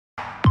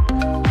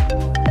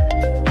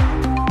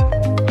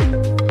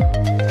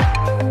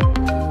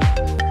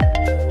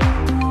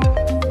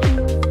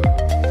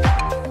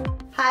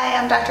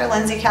Dr.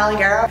 Lindsey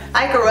Calligaro.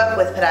 I grew up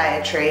with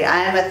podiatry.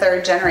 I am a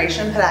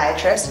third-generation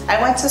podiatrist.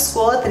 I went to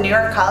school at the New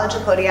York College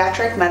of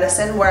Podiatric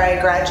Medicine, where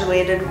I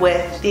graduated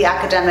with the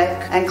Academic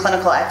and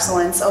Clinical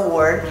Excellence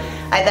Award.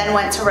 I then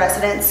went to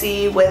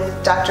residency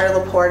with Dr.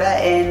 Laporta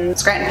in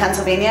Scranton,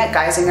 Pennsylvania at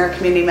Geisinger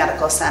Community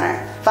Medical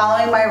Center.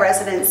 Following my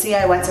residency,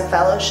 I went to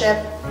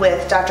fellowship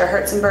with Dr.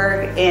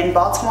 Herzenberg in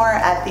Baltimore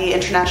at the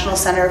International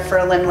Center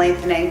for Limb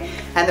Lengthening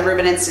and the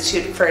Rubin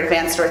Institute for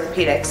Advanced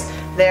Orthopedics.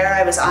 There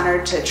I was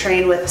honored to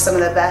train with some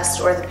of the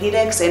best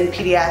orthopedics in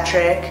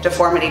pediatric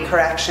deformity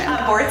correction.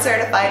 I'm board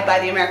certified by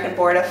the American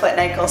Board of Foot and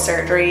Ankle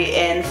Surgery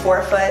in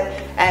forefoot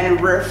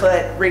and rear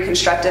foot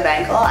reconstructive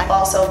ankle. I'm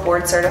also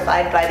board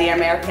certified by the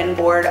American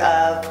Board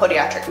of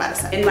Podiatric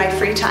Medicine. In my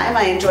free time,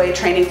 I enjoy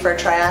training for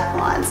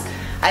triathlons.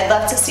 I'd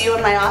love to see you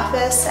in my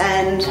office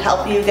and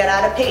help you get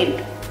out of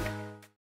pain.